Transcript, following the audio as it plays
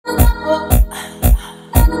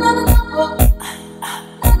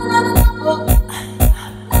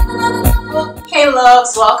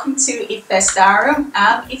welcome to ifestyleroom.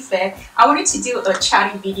 I'm Ife. I wanted to do a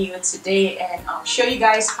chatting video today and show you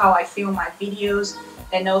guys how I film my videos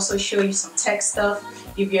and also show you some tech stuff.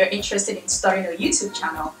 If you're interested in starting a YouTube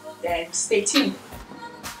channel, then stay tuned.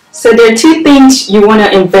 So there are two things you want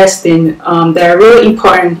to invest in that are really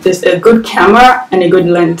important. There's a good camera and a good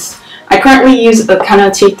lens. I currently use a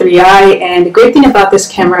Canon T3i, and the great thing about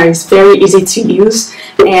this camera is very easy to use,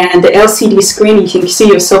 and the LCD screen, you can see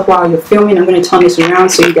yourself while you're filming. I'm going to turn this around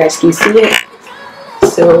so you guys can see it.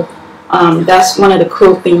 So that's one of the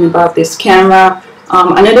cool things about this camera.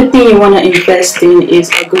 Another thing you want to invest in is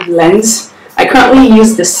a good lens. I currently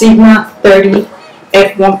use the Sigma 30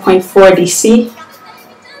 f1.4 DC.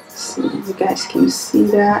 So you guys can see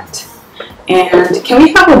that. And can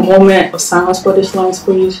we have a moment of silence for this lens,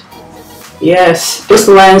 please? Yes, this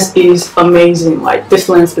lens is amazing. Like, this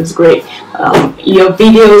lens is great. Your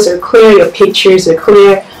videos are clear, your pictures are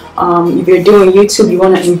clear. If you're doing YouTube, you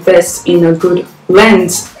want to invest in a good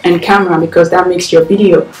lens and camera because that makes your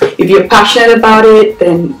video. If you're passionate about it,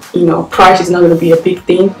 then price is not going to be a big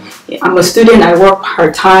thing. I'm a student, I work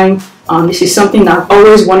part-time. This is something I've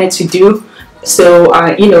always wanted to do. So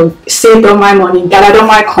I saved all my money, gathered all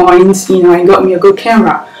my coins, and got me a good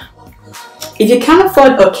camera. If you can't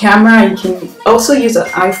afford a camera, you can also use an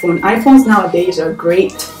iPhone. iPhones nowadays are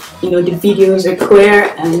great. The videos are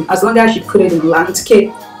clear, and as long as you put it in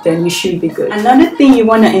landscape, then you should be good. Another thing you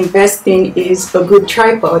want to invest in is a good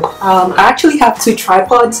tripod. I actually have two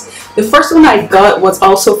tripods. The first one I got was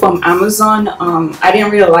also from Amazon. I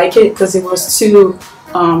didn't really like it because it was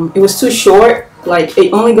too short. Like,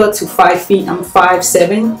 it only got to 5 feet. I'm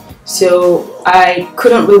 5'7", so I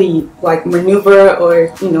couldn't really maneuver or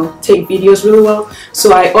take videos really well.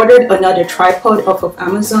 So I ordered another tripod off of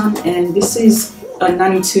Amazon, and this is a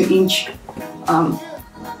 92-inch.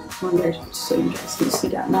 So you guys can see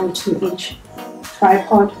that 92-inch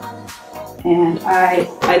tripod, and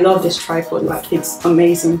I love this tripod. Like, it's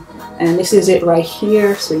amazing. And this is it right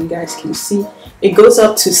here, so you guys can see. It goes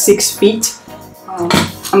up to 6 feet.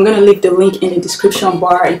 I'm going to leave the link in the description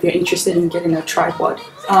bar if you're interested in getting a tripod.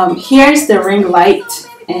 Here's the ring light,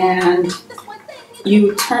 and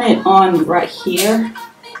you turn it on right here,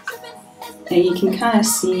 and you can kind of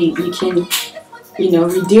see, you can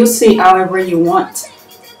reduce it however you want.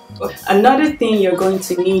 Another thing you're going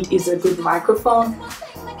to need is a good microphone.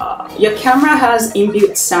 Your camera has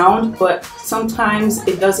inbuilt sound, but sometimes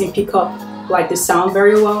it doesn't pick up the sound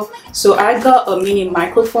very well. So I got a mini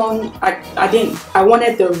microphone. I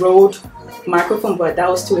wanted the Rode microphone, but that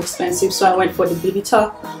was too expensive, so I went for the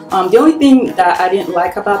VIVITAR. The only thing that I didn't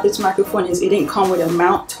like about this microphone is it didn't come with a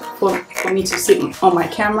mount for me to sit on my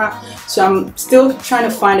camera. So I'm still trying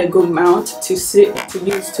to find a good mount to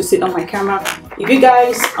sit on my camera. If you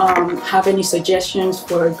guys have any suggestions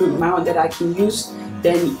for a good mount that I can use,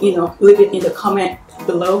 then leave it in the comment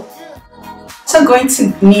below. So going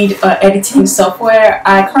to need editing software.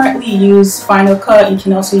 I currently use Final Cut. You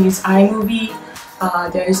can also use iMovie.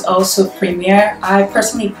 There is also Premiere. I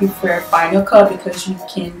personally prefer Final Cut because you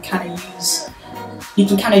can kind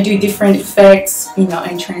of do different effects,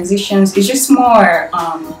 and transitions. It's just more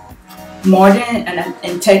modern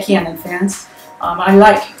and techy and advanced. I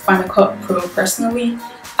like Final Cut Pro personally.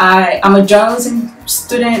 I'm a journalism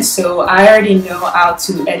student, so I already know how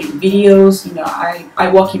to edit videos. I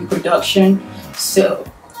work in production. So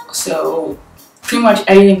pretty much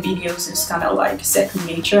editing videos is kind of like second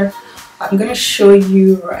nature. I'm gonna show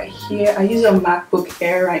you right here. I use a MacBook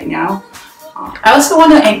Air right now. I also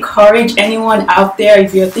want to encourage anyone out there,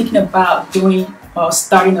 if you're thinking about doing or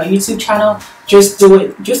starting a YouTube channel, just do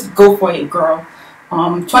it. Just go for it, girl.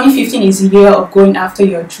 2015 is the year of going after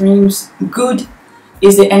your dreams. Good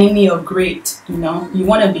is the enemy of great. You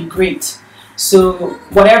want to be great. So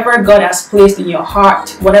whatever God has placed in your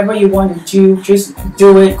heart, whatever you want to do, just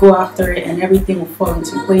do it, go after it, and everything will fall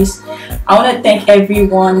into place. I want to thank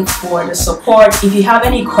everyone for the support. If you have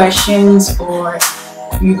any questions or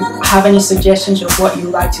you have any suggestions of what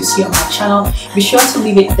you'd like to see on my channel, be sure to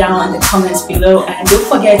leave it down in the comments below, and don't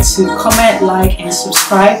forget to comment, like, and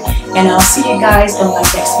subscribe, and I'll see you guys on my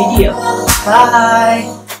next video.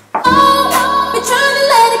 Bye.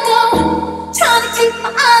 Trying to keep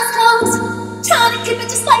my eyes closed, trying to keep it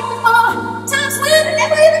just like before. Times when I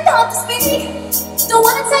never even thought to speak. Don't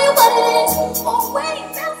wanna tell you what it is. Oh wait.